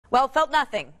Well, it felt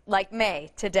nothing like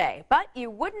May today, but you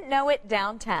wouldn't know it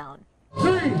downtown.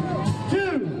 3,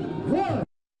 2, 1.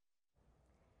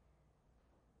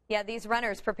 Yeah, these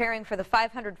runners preparing for the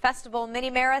 500 Festival Mini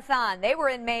Marathon. They were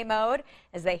in May mode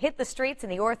as they hit the streets in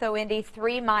the Ortho Indy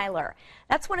 3-miler.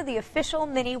 That's one of the official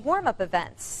mini warm-up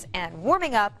events. And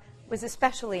warming up was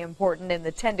especially important in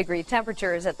the 10-degree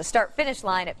temperatures at the start-finish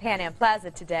line at Pan Am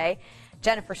Plaza today.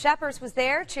 Jennifer Sheppers was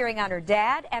there cheering on her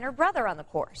dad and her brother on the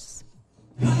course.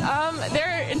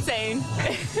 They're insane.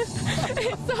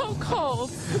 It's so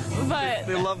cold, but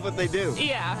they love what they do.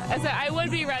 Yeah, so I would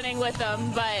be running with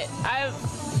them, but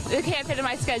it can't fit in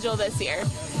my schedule this year.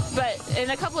 But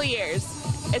in a couple of years,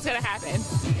 it's going to happen.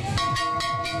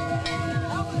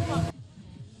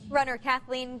 Runner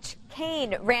Kathleen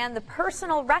Kane ran the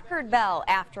personal record bell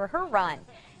after her run.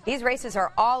 These races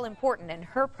are all important in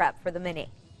her prep for the Mini.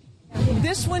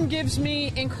 This one gives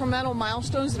me incremental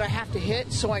milestones that I have to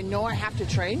hit, so I know I have to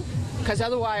train, because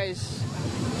otherwise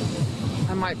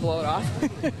I might blow it off.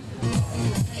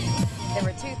 There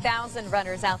were 2,000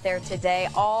 runners out there today,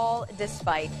 all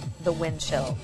despite the wind chill.